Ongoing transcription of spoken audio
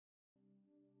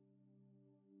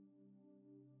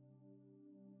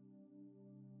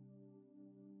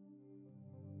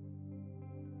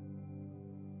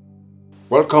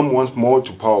Welcome once more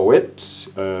to Power Word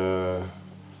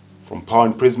from Power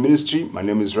and Praise Ministry. My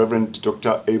name is Rev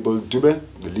Dr Abel Dube,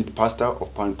 the lead pastor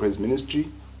of Power and Praise Ministry.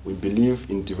 We believe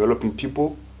in developing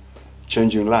people,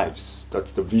 changing lives.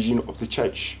 That's the vision of the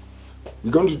church.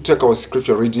 We're going to take our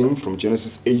scripture reading from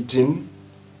Genesis 18,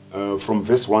 from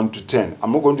verse 1 to 10.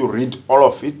 I'm not going to read all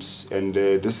of it, and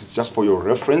this is just for your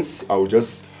reference. I will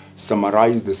just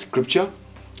summarize the scripture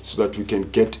so that we can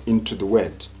get into the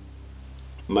word.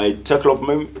 My title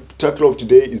of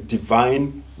today is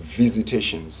Divine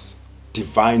Visitations.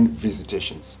 Divine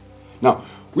Visitations. Now,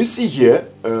 we see here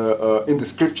in the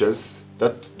scriptures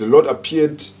that the Lord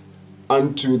appeared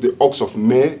unto the ox of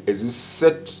Mare as he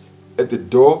sat at the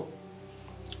door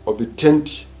of the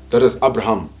tent that is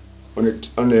Abraham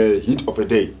on a heat of a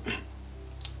day.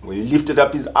 When he lifted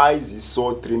up his eyes, he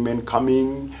saw three men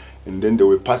coming, and then they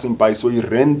were passing by, so he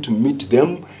ran to meet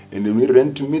them. And then he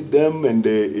ran to meet them, and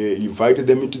he invited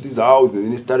them into this house. And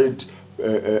then he started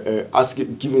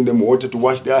giving them water to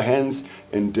wash their hands,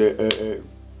 and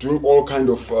doing all kind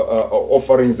of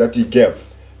offerings that he gave.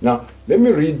 Now, let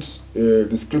me read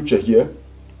the scripture here,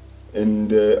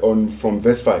 and from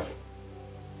verse 5.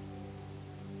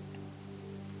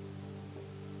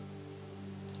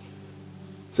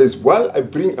 It says, "While I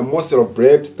bring a morsel of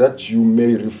bread that you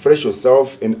may refresh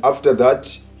yourself, and after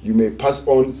that you may pass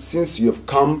on, since you have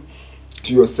come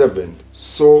to your servant."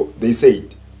 So they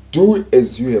said, "Do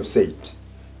as you have said."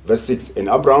 Verse 6, "And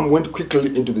Abraham went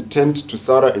quickly into the tent to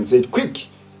Sarah and said, 'Quick,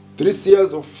 3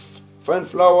 seahs of fine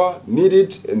flour, knead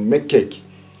it and make cake.'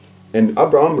 And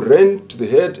Abraham ran to the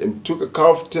head and took a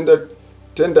calf tender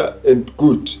and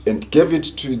good, and gave it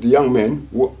to the young man,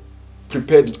 who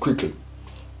prepared it quickly.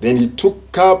 Then he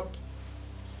took cup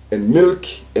and milk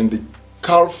and the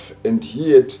calf, and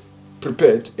he had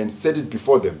prepared, and set it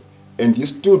before them. And he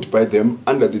stood by them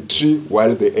under the tree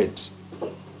while they ate.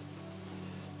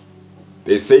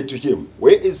 They said to him,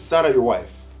 'Where is Sarah your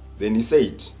wife?' Then he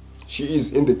said, 'She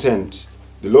is in the tent.'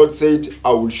 The Lord said,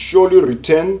 'I will surely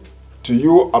return to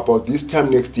you about this time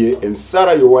next year, and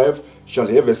Sarah your wife shall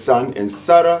have a son.' And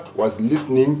Sarah was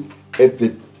listening at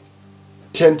the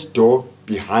tent door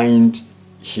behind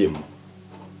him."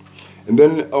 And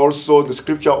then also the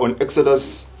scripture on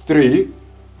Exodus 3,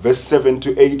 verse 7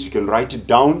 to 8, you can write it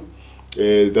down.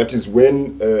 That is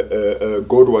when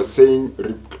God was saying,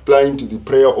 replying to the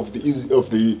prayer of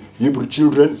the Hebrew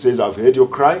children, says, "I've heard your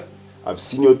cry, I've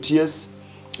seen your tears,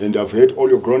 and I've heard all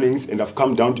your groanings, and I've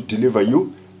come down to deliver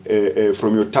you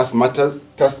from your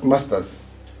taskmasters,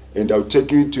 and I'll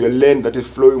take you to a land that is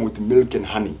flowing with milk and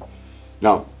honey."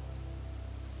 Now,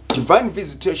 divine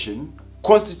visitation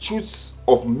constitutes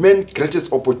of man's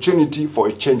greatest opportunity for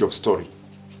a change of story.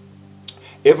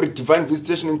 Every divine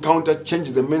visitation encounter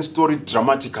changes the man's story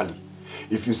dramatically.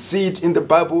 If you see it in the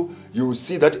Bible, you will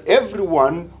see that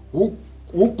everyone who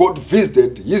got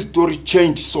visited, his story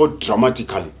changed so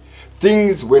dramatically.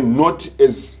 Things were not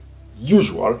as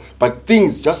usual, but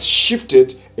things just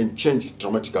shifted and changed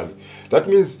dramatically. That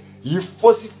means he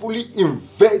forcefully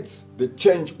invades the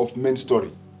change of man's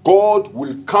story. God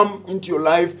will come into your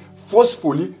life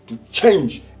forcefully to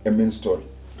change a man's story.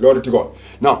 Glory to God.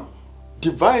 Now,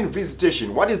 divine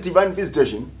visitation. What is divine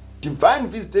visitation? Divine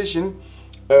visitation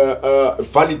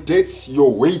validates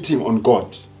your waiting on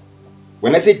God.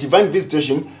 When I say divine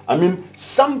visitation, I mean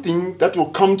something that will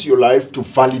come to your life to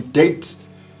validate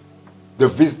the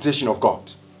visitation of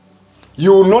God.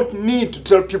 You will not need to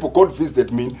tell people God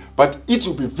visited me, but it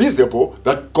will be visible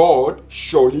that God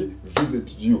surely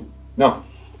visited you. Now,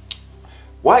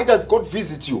 why does God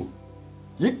visit you?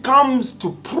 He comes to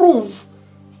prove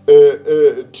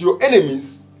to your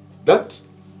enemies that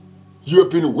you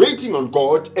have been waiting on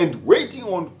God, and waiting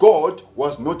on God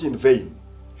was not in vain.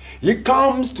 He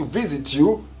comes to visit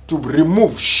you to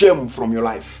remove shame from your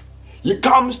life. He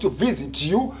comes to visit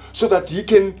you so that he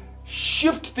can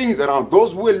shift things around.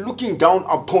 Those who were looking down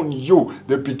upon you,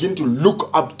 they begin to look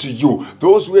up to you.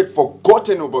 Those who had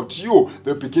forgotten about you,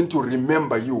 they begin to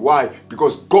remember you. Why?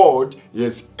 Because God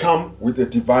has come with a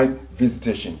divine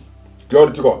visitation.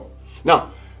 Glory to God.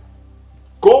 Now,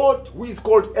 God, who is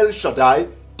called El Shaddai,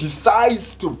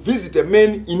 decides to visit a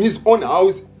man in his own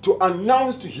house to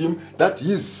announce to him that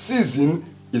his season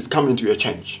is coming to a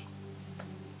change.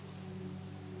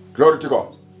 Glory to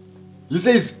God. He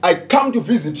says, "I come to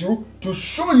visit you to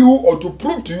show you, or to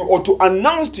prove to you, or to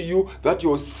announce to you that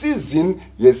your season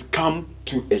has come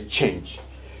to a change.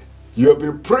 You have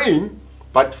been praying,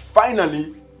 but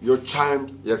finally your time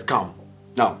has come."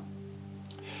 Now,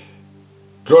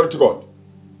 glory to God.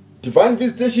 Divine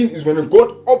visitation is when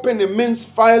God opens a man's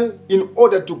file in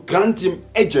order to grant him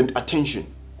urgent attention.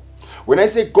 When I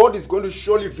say God is going to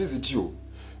surely visit you,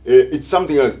 it's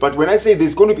something else. But when I say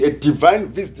there's going to be a divine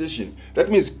visitation, that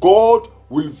means God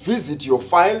will visit your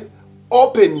file,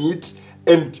 open it,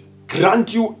 and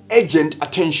grant you urgent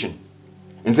attention.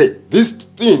 And say, this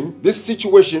thing, this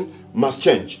situation must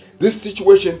change. This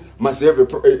situation must have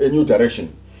a new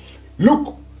direction.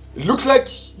 Look, it looks like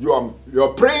you are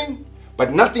praying,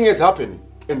 but nothing is happening.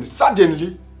 And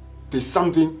suddenly, there's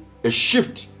something, a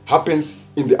shift happens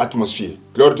in the atmosphere.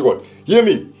 Glory to God. Hear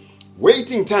me.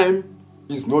 Waiting time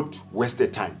is not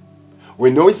wasted time.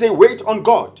 When we say wait on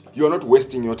God, you are not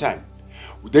wasting your time.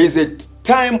 There is a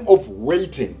time of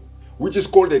waiting, which is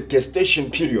called a gestation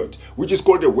period, which is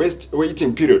called a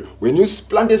waiting period. When you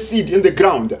plant a seed in the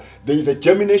ground, there is a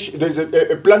germination, there is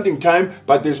a planting time,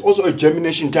 but there's also a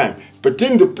germination time.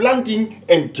 Between the planting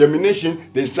and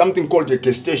germination, there's something called a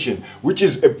gestation, which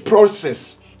is a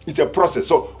process. It's a process.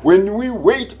 So when we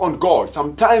wait on God,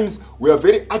 sometimes we are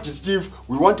very agitative.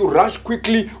 We want to rush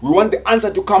quickly. We want the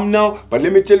answer to come now. But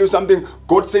let me tell you something.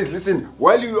 God says, listen,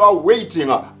 while you are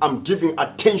waiting, I'm giving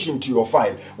attention to your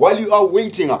file. While you are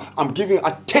waiting, I'm giving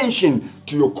attention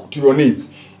to your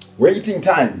needs. Waiting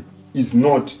time is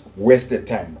not wasted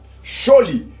time.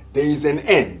 Surely there is an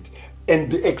end,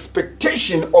 and the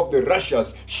expectation of the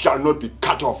rushers shall not be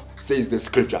cut off, says the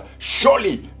scripture.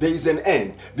 Surely there is an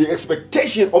end. The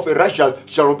expectation of a rusher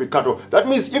shall not be cut off. That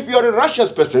means if you are a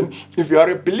rushers person, if you are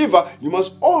a believer, you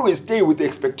must always stay with the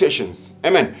expectations.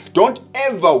 Amen. Don't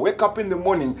ever wake up in the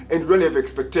morning and you don't have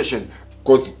expectations,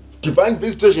 because divine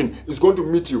visitation is going to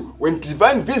meet you. When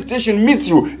divine visitation meets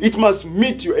you, it must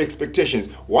meet your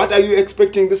expectations. What are you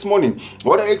expecting this morning?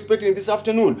 What are you expecting this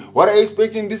afternoon? What are you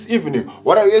expecting this evening?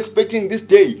 What are you expecting this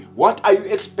day? What are you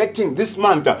expecting this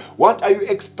month? What are you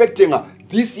expecting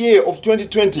this year of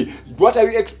 2020? What are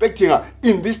you expecting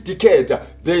in this decade?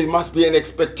 There must be an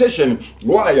expectation.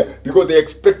 Why? Because the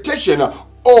expectation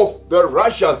of the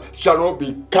rushers shall not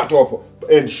be cut off.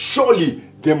 And surely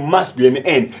there must be an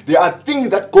end. There are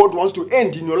things that God wants to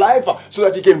end in your life so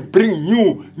that He can bring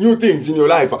new things in your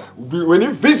life. When He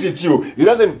visits you, He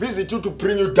doesn't visit you to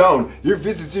bring you down. He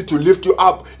visits you to lift you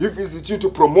up. He visits you to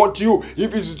promote you. He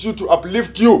visits you to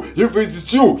uplift you. He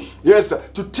visits you, yes,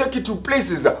 to take you to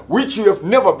places which you have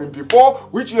never been before,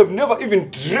 which you have never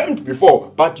even dreamt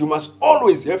before. But you must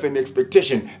always have an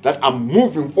expectation that I'm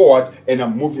moving forward and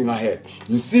I'm moving ahead.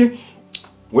 You see,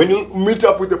 when you meet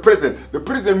up with the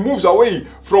president moves away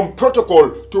from protocol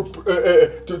to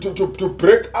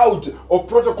break out of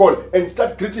protocol and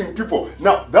start greeting people.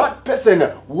 Now, that person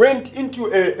went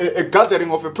into a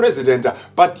gathering of a president,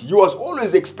 but he was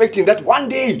always expecting that one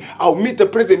day I'll meet the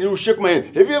president, he will shake my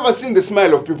hand. Have you ever seen the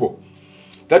smile of people?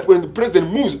 That when the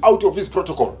president moves out of his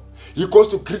protocol, he goes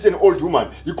to greet an old woman,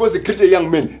 he goes to greet a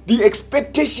young man. The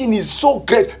expectation is so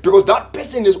great because that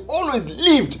person has always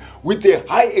lived with a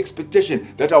high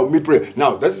expectation that I'll meet prayer.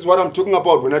 Now, this is what I'm talking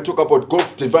about when I talk about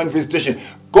God's divine visitation.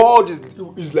 God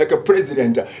is like a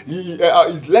president. He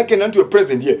is likened unto a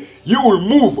president here. You will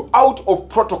move out of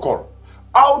protocol,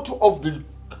 out of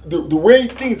the way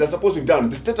things are supposed to be done,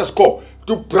 the status quo,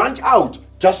 to branch out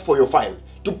just for your file,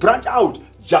 to branch out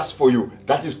just for you.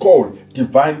 That is called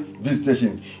divine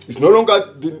visitation. It's no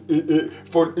longer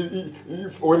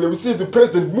when we see the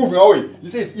president moving away, he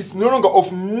says it's no longer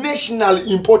of national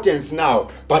importance now,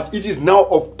 but it is now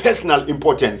of personal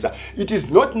importance. It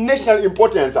is not national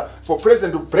importance for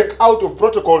president to break out of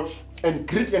protocol and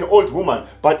greet an old woman,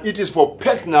 but it is for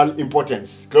personal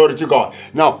importance. Glory to God.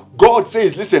 Now, God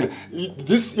says, listen,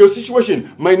 your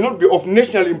situation might not be of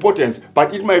national importance,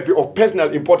 but it might be of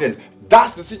personal importance.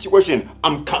 That's the situation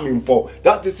I'm coming for.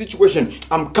 That's the situation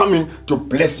I'm coming to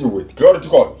bless you with. Glory to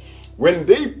God. When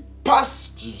they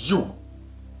passed you,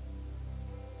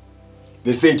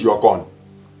 they said you are gone.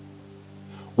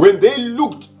 When they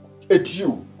looked at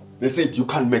you, they said you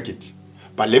can't make it.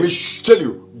 But let me tell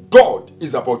you, God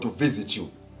is about to visit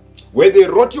you. Where they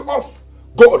wrote you off,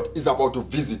 God is about to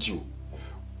visit you.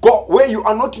 God, where you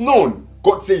are not known,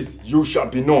 God says you shall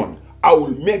be known. I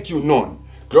will make you known.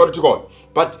 Glory to God.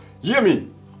 But hear me.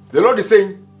 The Lord is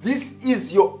saying, this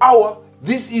is your hour,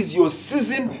 this is your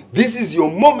season, this is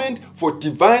your moment for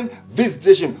divine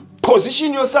visitation.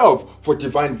 Position yourself for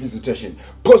divine visitation.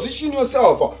 Position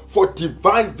yourself for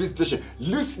divine visitation.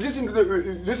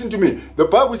 Listen to me. The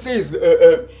Bible says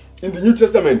in the New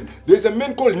Testament, there's a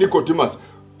man called Nicodemus.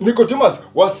 Nicodemus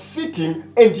was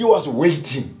sitting and he was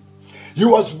waiting. He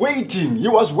was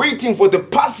waiting for the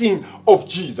passing of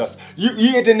Jesus.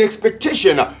 He had an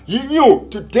expectation. He knew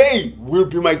today will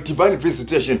be my divine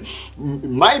visitation.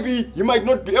 Maybe he might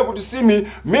not be able to see me.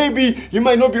 Maybe he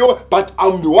might not be able, but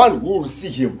I'm the one who will see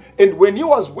him. And when he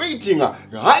was waiting,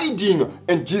 hiding,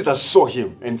 and Jesus saw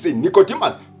him and said,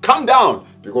 Nicodemus, come down,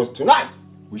 because tonight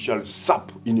we shall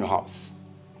sup in your house.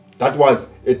 That was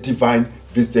a divine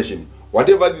visitation.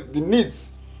 Whatever the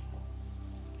needs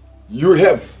you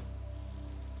have,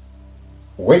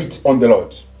 wait on the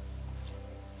Lord.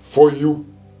 For you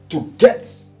to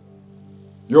get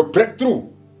your breakthrough,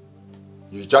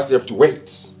 you just have to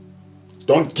wait.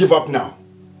 Don't give up now.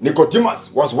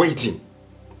 Nicodemus was waiting.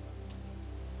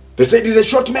 They said he's a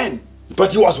short man,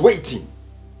 but he was waiting.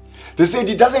 They said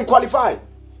he doesn't qualify.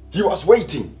 He was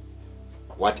waiting.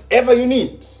 Whatever you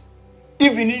need,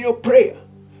 even in your prayer,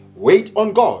 wait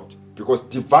on God, because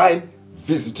divine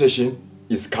visitation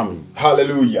is coming.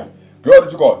 Hallelujah. Glory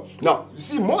to God. Now, you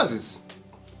see, Moses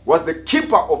was the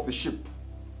keeper of the sheep.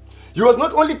 He was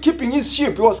not only keeping his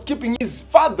sheep, he was keeping his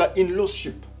father-in-law's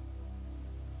sheep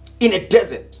in a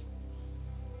desert.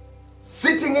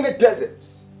 Sitting in a desert,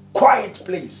 quiet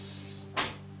place.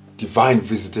 Divine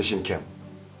visitation came.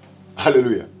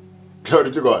 Hallelujah.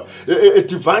 Glory to God. A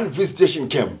divine visitation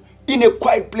came. In a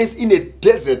quiet place, in a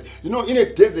desert. You know, in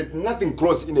a desert, nothing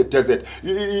grows in a desert.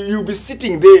 You'll be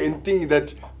sitting there and thinking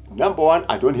that, number one,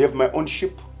 I don't have my own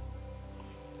sheep.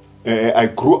 I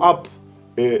grew up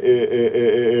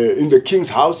in the king's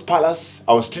house, palace.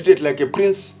 I was treated like a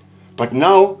prince. But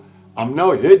now, I'm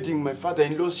now heading my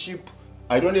father-in-law's sheep.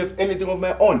 I don't have anything of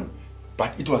my own.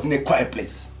 But it was in a quiet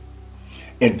place.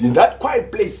 And in that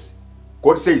quiet place,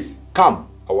 God says, come,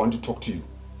 I want to talk to you.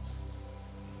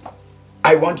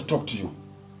 I want to talk to you.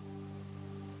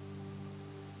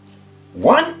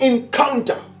 One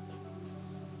encounter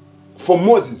for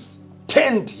Moses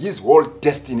turned his whole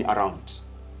destiny around.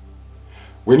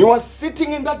 When he was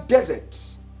sitting in that desert,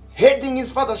 heading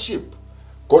his father's sheep,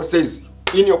 God says,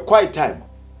 in your quiet time,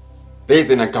 there is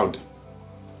an encounter.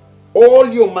 All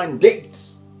your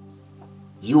mandates,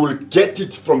 you will get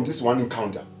it from this one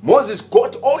encounter. Moses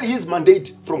got all his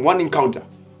mandate from one encounter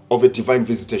of a divine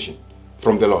visitation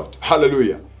from the Lord.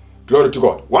 Hallelujah. Glory to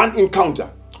God. One encounter.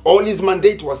 All his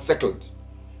mandate was settled.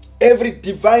 Every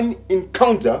divine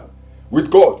encounter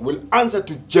with God will answer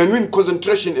to genuine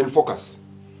concentration and focus.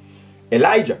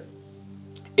 Elijah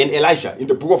and Elisha in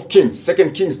the book of Kings,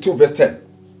 2 Kings 2 verse 10.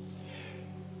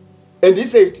 And he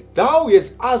said, thou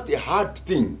hast asked a hard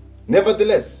thing.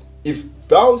 Nevertheless, if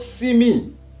thou see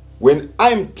me when I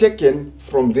am taken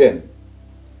from thee,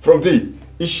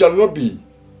 it shall not be.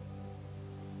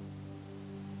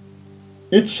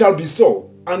 It shall be so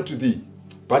unto thee.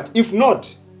 But if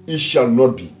not, it shall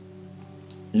not be.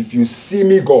 If you see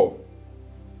me go,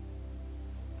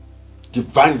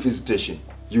 divine visitation,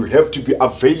 you have to be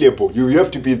available. You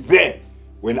have to be there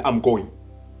when I'm going.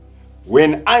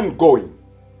 When I'm going,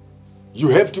 you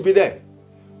have to be there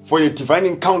for a divine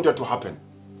encounter to happen.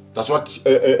 That's what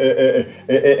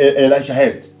Elisha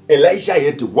had. Elisha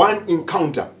had one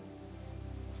encounter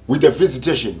with a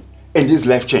visitation and his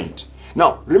life changed.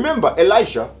 Now, remember,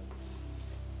 Elisha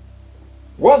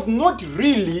was not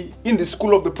really in the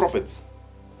school of the prophets.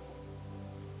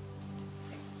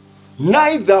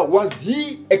 Neither was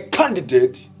he a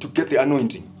candidate to get the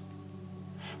anointing.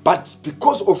 But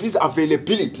because of his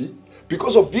availability,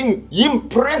 because of being in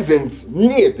presence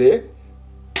near there,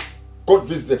 God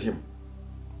visited him.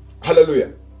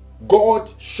 Hallelujah.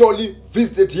 God surely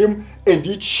visited him and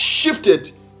it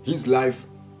shifted his life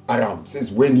around. It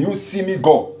says, when you see me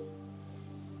go,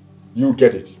 you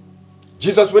get it.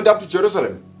 Jesus went up to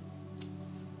Jerusalem,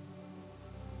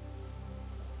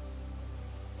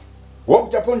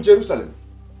 walked upon Jerusalem.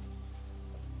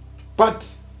 But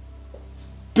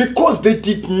because they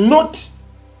did not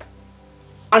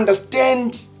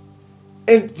understand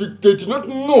and they did not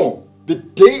know the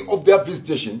day of their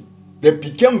visitation, they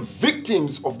became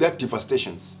victims of their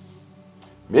devastations.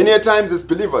 Many a times as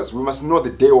believers, we must know the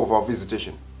day of our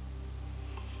visitation.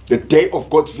 The day of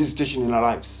God's visitation in our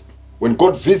lives. When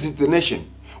God visits the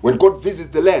nation, when God visits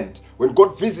the land, when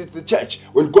God visits the church,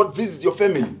 when God visits your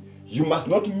family, you must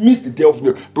not miss the day of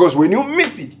new. Because when you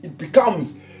miss it,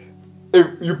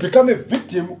 you become a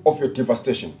victim of your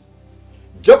devastation.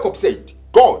 Jacob said,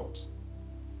 God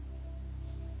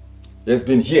has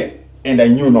been here and I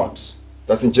knew not.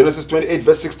 That's in Genesis 28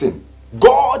 verse 16.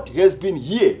 God has been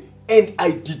here and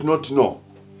I did not know.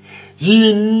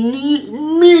 He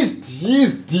missed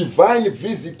his divine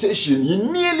visitation. He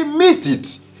nearly missed it.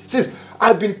 He says,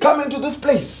 I've been coming to this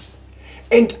place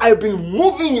and I've been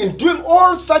moving and doing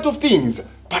all sorts of things,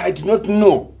 but I did not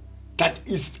know that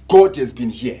God has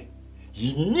been here.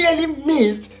 He nearly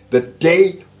missed the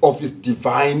day of his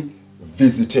divine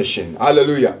visitation.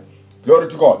 Hallelujah. Glory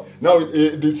to God. Now,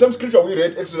 the same scripture we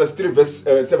read, Exodus 3 verse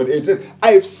 7, 8 says,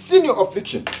 I have seen your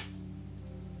affliction.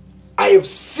 I have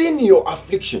seen your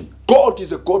affliction. God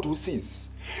is a God who sees.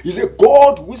 He's a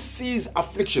God who sees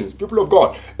afflictions. People of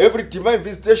God, every divine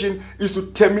visitation is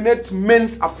to terminate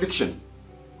men's affliction.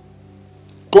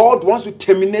 God wants to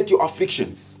terminate your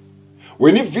afflictions.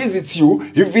 When he visits you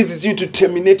to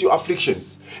terminate your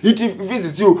afflictions. He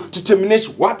visits you to terminate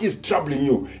what is troubling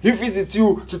you. He visits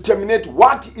you to terminate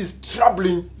what is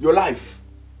troubling your life.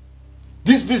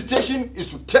 This visitation is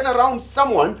to turn around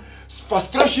someone's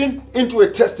frustration into a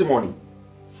testimony.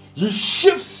 He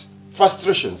shifts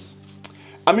frustrations.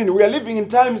 I mean, we are living in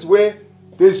times where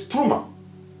there's trauma.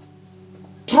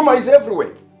 Trauma is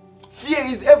everywhere. Fear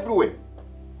is everywhere.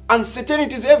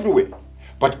 Uncertainty is everywhere.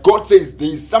 But God says there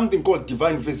is something called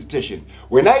divine visitation.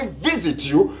 When I visit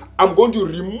you, I'm going to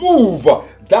remove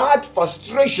that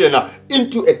frustration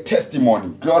into a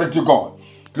testimony. Glory to God.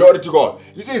 Glory to God.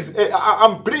 He says,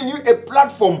 I'm bringing you a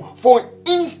platform for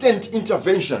instant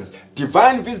interventions.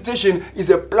 Divine visitation is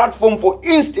a platform for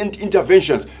instant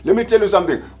interventions. Let me tell you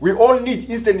something. We all need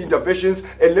instant interventions.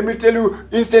 And let me tell you,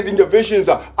 instant interventions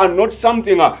are not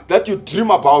something that you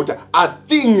dream about. Are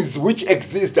things which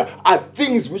exist. Are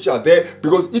things which are there.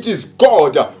 Because it is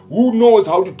God who knows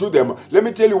how to do them. Let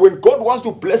me tell you, when God wants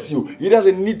to bless you, he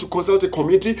doesn't need to consult a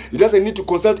committee. He doesn't need to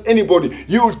consult anybody.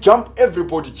 He will jump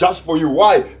everybody just for you.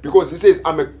 Why? Because he says,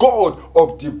 I'm a God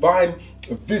of divine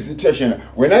visitation.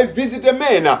 When I visit a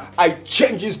man, I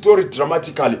change his story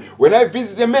dramatically. When I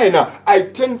visit a man, I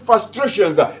turn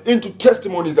frustrations into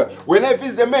testimonies. When I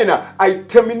visit a man, I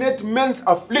terminate men's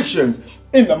afflictions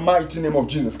in the mighty name of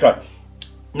Jesus Christ.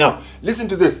 Now, listen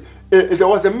to this. There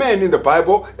was a man in the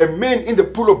Bible, a man in the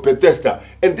pool of Bethesda,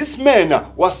 and this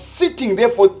man was sitting there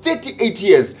for 38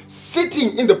 years,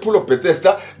 sitting in the pool of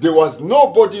Bethesda. There was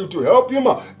nobody to help him,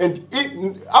 and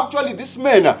actually this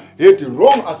man had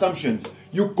wrong assumptions.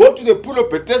 You go to the pool of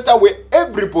Bethesda where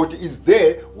everybody is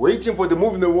there waiting for the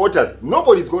move in the waters.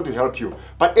 Nobody is going to help you.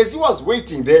 But as he was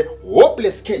waiting there,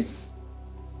 hopeless case,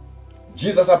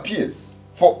 Jesus appears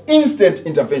for instant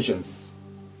interventions.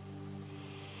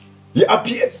 He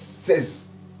appears, says,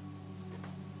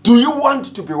 do you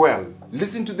want to be well?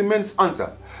 Listen to the man's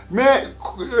answer.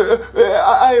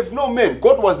 I have no man.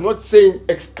 God was not saying,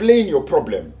 explain your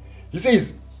problem. He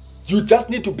says, you just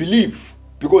need to believe.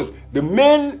 Because the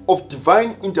man of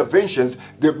divine interventions,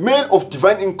 the man of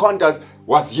divine encounters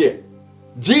was here.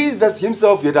 Jesus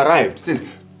himself had arrived. He says,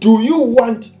 do you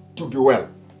want to be well?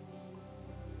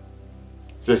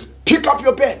 He says, pick up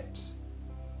your bed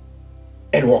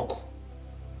and walk.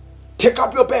 Take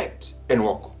up your bed and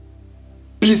walk.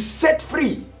 Be set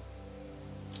free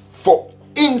for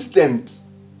instant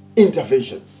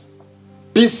interventions.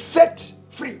 Be set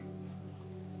free.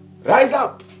 Rise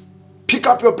up. Pick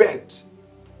up your bed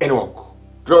and walk.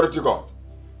 Glory to God.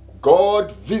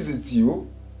 God visits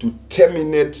you to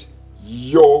terminate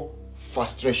your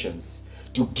frustrations,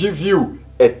 to give you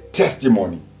a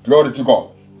testimony. Glory to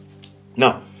God.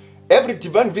 Now, every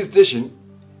divine visitation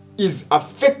is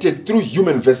affected through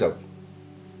human vessel.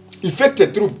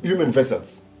 Affected through human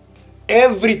vessels.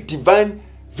 Every divine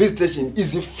visitation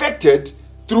is effected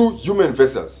through human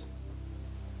vessels.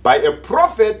 By a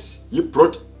prophet, he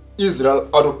brought Israel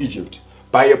out of Egypt.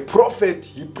 By a prophet,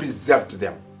 he preserved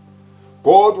them.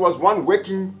 God was one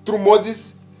working through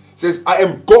Moses. Says, I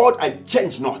am God, I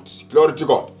change not. Glory to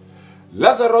God.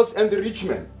 Lazarus and the rich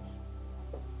man.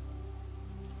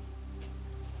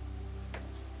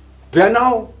 They are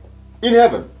now in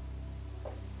heaven.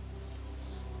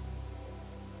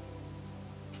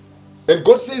 And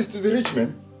God says to the rich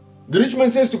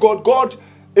man says to God, God,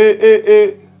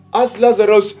 ask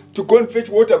Lazarus to go and fetch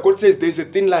water. God says, there is a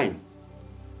thin line.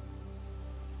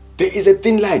 There is a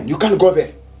thin line. You can't go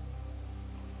there.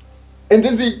 And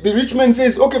then the rich man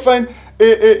says, okay, fine.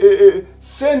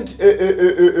 Send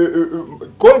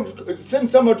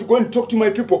someone to go and talk to my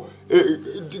people.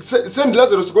 Send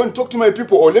Lazarus to go and talk to my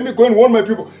people. Or let me go and warn my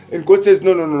people. And God says,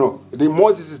 no. The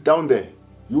Moses is down there.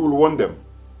 You will warn them.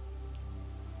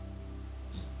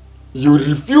 You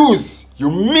refuse. You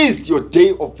missed your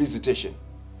day of visitation.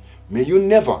 May you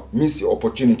never miss your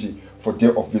opportunity for day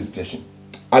of visitation.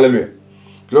 Hallelujah.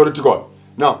 Glory to God.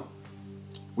 Now,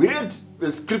 we read the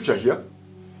scripture here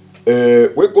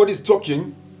where God is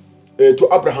talking to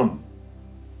Abraham.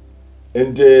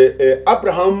 And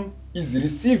Abraham is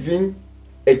receiving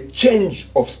a change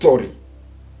of story.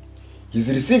 He's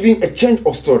receiving a change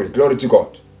of story. Glory to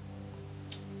God.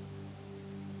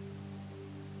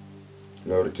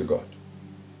 Glory to God.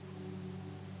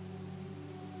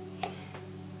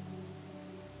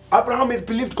 Abraham had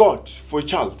believed God for a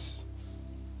child.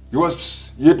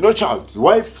 He had no child. His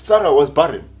wife Sarah was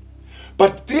barren.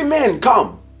 But three men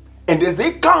come. And as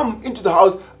they come into the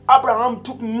house, Abraham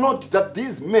took note that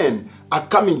these men are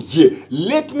coming here.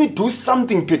 Let me do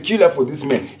something peculiar for these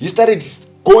men. He started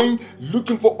going,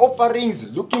 looking for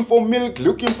offerings, looking for milk,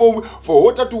 looking for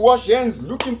water to wash hands,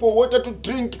 looking for water to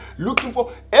drink, looking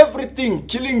for everything,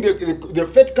 killing the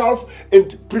fat calf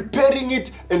and preparing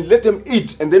it and let them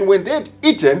eat. And then when they had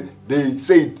eaten, they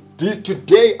said,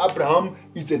 today, Abraham,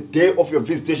 is a day of your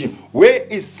visitation. Where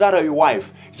is Sarah, your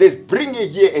wife? He says, bring her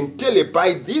here and tell her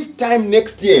by this time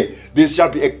next year, there shall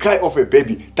be a cry of a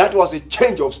baby. That was a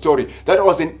change of story. That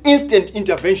was an instant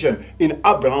intervention in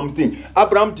Abraham's thing.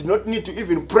 Abraham did not need to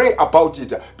even pray about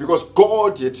it because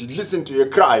God had listened to a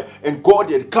cry and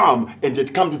God had come and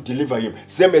had come to deliver him.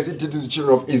 Same as he did to the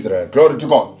children of Israel. Glory to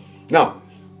God. Now,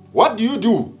 what do you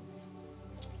do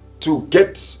to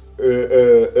get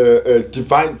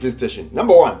divine visitation?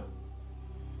 Number one,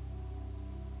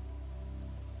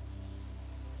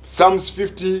 Psalms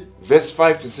 50 verse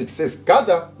 5 to 6 says,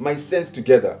 gather my saints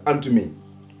together unto me,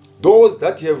 those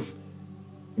that have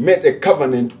made a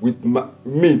covenant with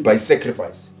me by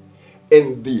sacrifice,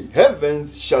 and the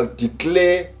heavens shall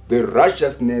declare the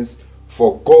righteousness,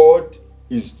 for God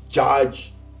is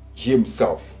judge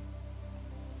himself.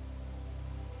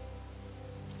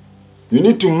 You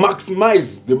need to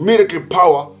maximize the miracle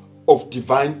power of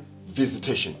divine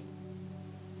visitation.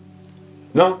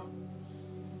 Now,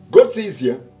 God says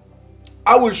here,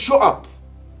 I will show up.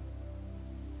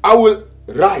 I will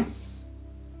rise.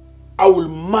 I will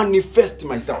manifest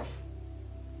myself.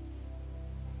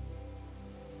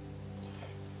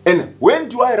 And when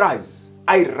do I rise?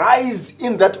 I rise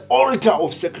in that altar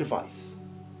of sacrifice.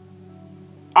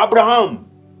 Abraham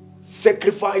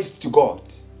sacrificed to God.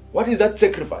 What is that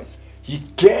sacrifice? He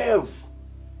gave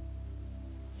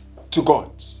to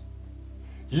God.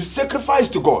 He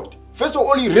sacrificed to God. First of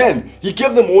all, he ran. He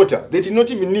gave them water. They did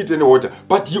not even need any water.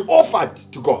 But he offered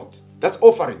to God. That's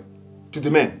offering to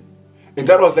the men. And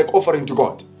that was like offering to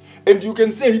God. And you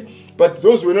can say, but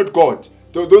those were not God.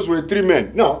 Those were three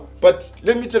men. No, but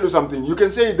let me tell you something. You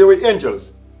can say they were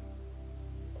angels.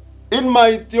 In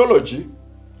my theology,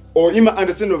 or in my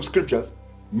understanding of scriptures,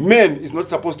 man is not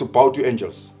supposed to bow to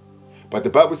angels. But the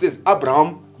Bible says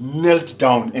Abraham knelt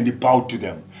down and he bowed to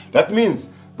them. That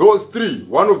means those three,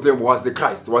 one of them was the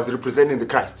Christ, was representing the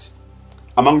Christ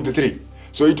among the three.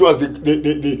 So it was the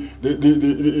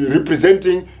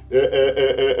representing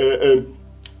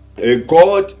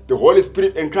God, the Holy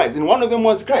Spirit, and Christ. And one of them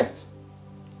was Christ.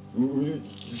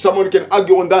 Someone can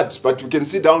argue on that, but we can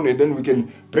sit down and then we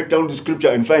can break down the scripture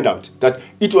and find out that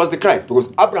it was the Christ,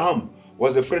 because Abraham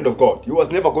was a friend of God. He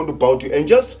was never going to bow to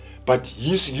angels, but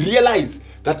he realized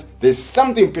that there's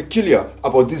something peculiar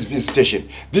about this visitation.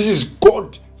 This is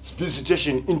God's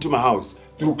visitation into my house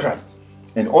through Christ.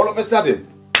 And all of a sudden,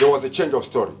 there was a change of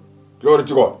story. Glory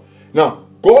to God. Now,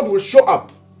 God will show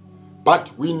up,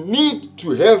 but we need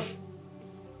to have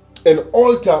an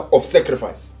altar of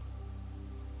sacrifice.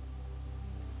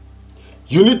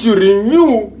 You need to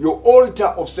renew your altar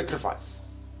of sacrifice.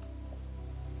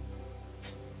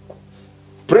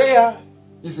 Prayer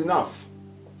is enough.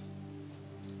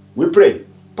 We pray,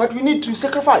 but we need to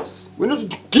sacrifice. We need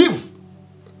to give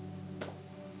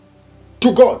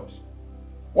to God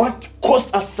what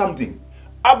cost us something.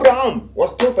 Abraham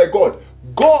was told by God,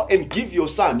 go and give your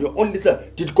son, your only son.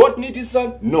 Did God need his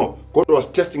son? No. God was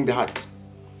testing the heart.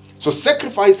 So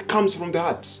sacrifice comes from the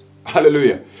heart.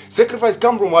 Hallelujah. Sacrifice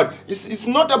comes from what? It's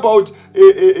not about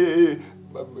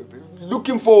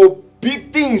looking for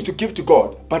big things to give to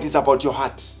God, but it's about your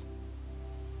heart.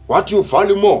 What you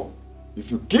value more. If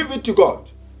you give it to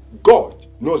God, God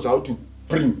knows how to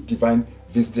bring divine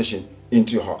visitation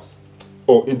into your house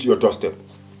or into your doorstep.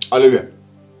 Hallelujah.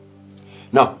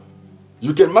 Now,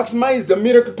 you can maximize the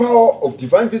miracle power of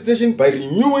divine visitation by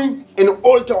renewing an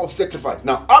altar of sacrifice.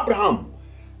 Now, Abraham,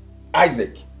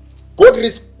 Isaac, God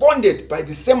responded by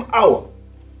the same hour.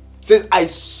 Says, I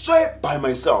swear by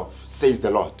myself, says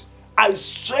the Lord. I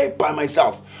swear by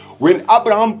myself. When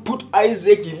Abraham put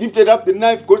Isaac, he lifted up the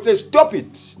knife. God says, stop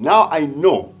it. Now I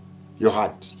know your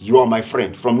heart. You are my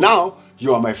friend. From now,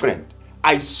 you are my friend.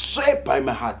 I swear by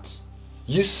my heart.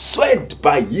 He swore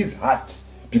by his heart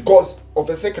because of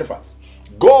a sacrifice.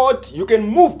 God, you can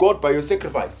move God by your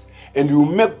sacrifice, and you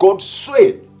make God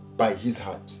swear by his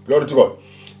heart. Glory to God.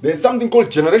 There's something called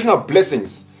generational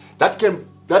blessings that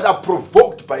are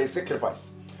provoked by a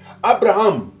sacrifice.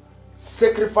 Abraham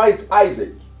sacrificed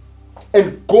Isaac,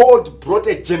 and God brought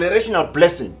a generational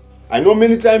blessing. I know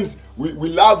many times we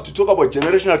love to talk about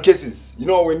generational cases. You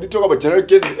know, when we talk about generational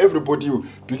cases, everybody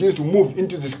begins to move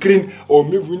into the screen or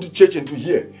move into church and to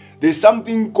hear. There's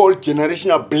something called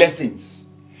generational blessings.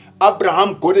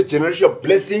 Abraham got a generational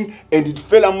blessing, and it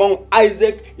fell among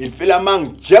Isaac, it fell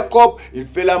among Jacob, it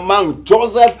fell among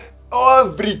Joseph.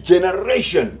 Every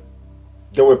generation,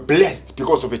 they were blessed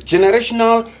because of a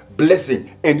generational blessing,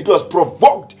 and it was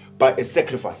provoked by a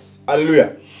sacrifice.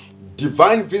 Hallelujah.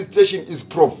 Divine visitation is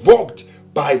provoked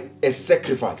by a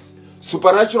sacrifice.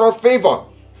 Supernatural favor.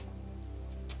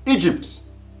 Egypt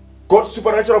got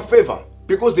supernatural favor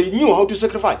because they knew how to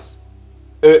sacrifice.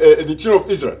 The children of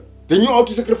Israel, they knew how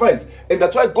to sacrifice, and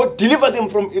that's why God delivered them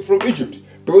from Egypt,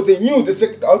 because they knew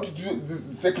how to do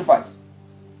the sacrifice.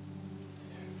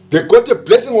 They got a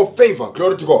blessing of favor.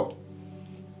 Glory to God.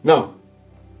 Now,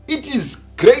 it is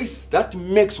grace that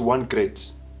makes one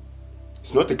great.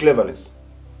 It's not the cleverness.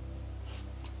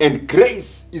 And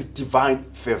grace is divine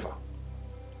favor.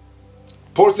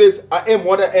 Paul says, I am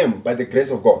what I am by the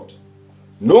grace of God.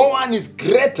 No one is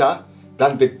greater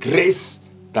than the grace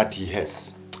that he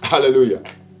has. Hallelujah.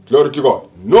 Glory to God.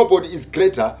 Nobody is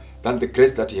greater than the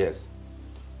grace that he has.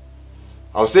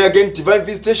 I'll say again, divine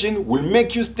visitation will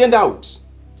make you stand out.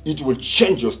 It will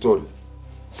change your story.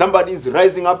 Somebody is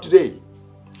rising up today.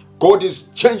 God is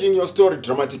changing your story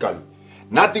dramatically.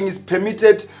 Nothing is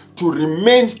permitted to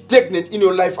remain stagnant in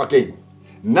your life again.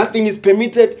 Nothing is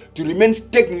permitted to remain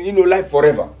stagnant in your life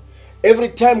forever. Every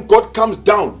time God comes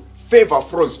down, favor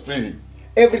flows freely.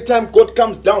 Every time God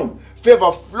comes down,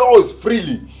 favor flows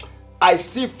freely. I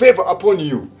see favor upon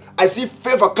you. I see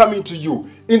favor coming to you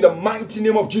in the mighty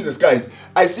name of Jesus Christ.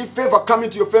 I see favor coming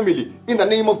to your family in the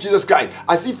name of Jesus Christ.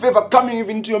 I see favor coming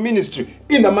even to your ministry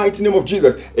in the mighty name of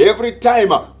Jesus. Every time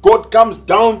God comes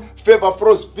down, favor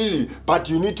flows freely, but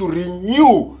you need to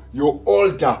renew your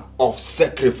altar of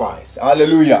sacrifice.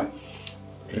 Hallelujah.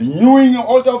 Renewing your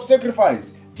altar of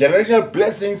sacrifice. Generational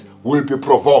blessings will be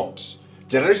provoked.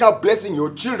 Generational blessing,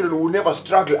 your children will never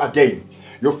struggle again.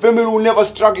 Your family will never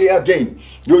struggle again.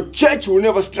 Your church will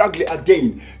never struggle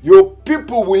again. Your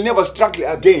people will never struggle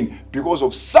again because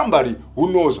of somebody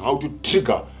who knows how to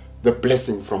trigger the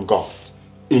blessing from God.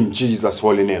 In Jesus'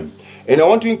 holy name. And I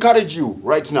want to encourage you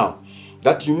right now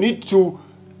that you need to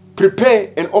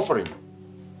prepare an offering.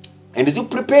 And as you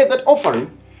prepare that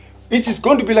offering, it is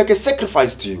going to be like a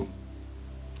sacrifice to you.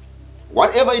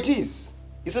 Whatever it is,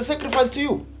 it's a sacrifice to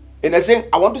you. And I'm saying,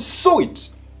 I want to sow it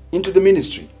into the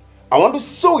ministry. I want to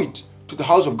sow it to the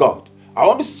house of God. I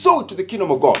want to sow it to the kingdom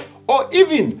of God. Or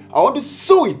even, I want to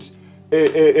sow it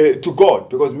to God.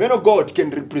 Because men of God can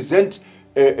represent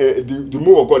the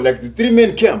move of God. Like the three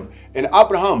men came and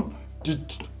Abraham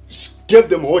gave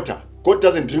them water. God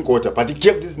doesn't drink water, but he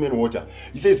gave these men water.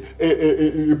 He says,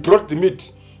 he brought the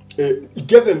meat. He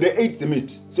gave them, they ate the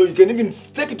meat. So you can even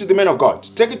take it to the man of God.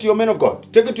 Take it to your man of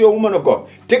God. Take it to your woman of God.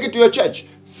 Take it to your church.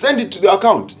 Send it to the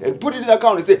account and put it in the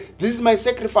account and say, this is my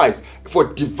sacrifice for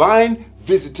divine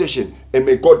visitation, and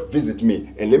may God visit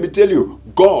me. And let me tell you,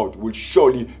 God will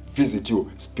surely visit you.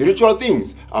 Spiritual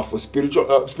things are for things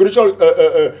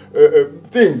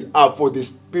are for the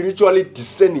spiritually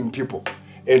discerning people,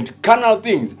 and carnal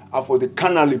things are for the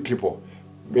carnally people.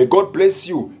 May God bless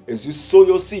you as you sow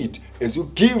your seed, as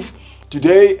you give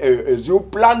today, as you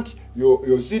plant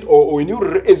your seed, or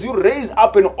as you raise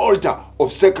up an altar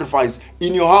of sacrifice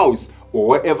in your house or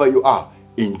wherever you are,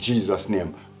 in Jesus'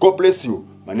 name. God bless you.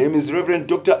 My name is Rev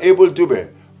Dr Abel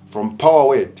Dube from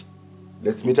Power.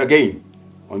 Let's meet again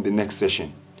on the next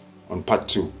session on part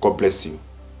 2. God bless you.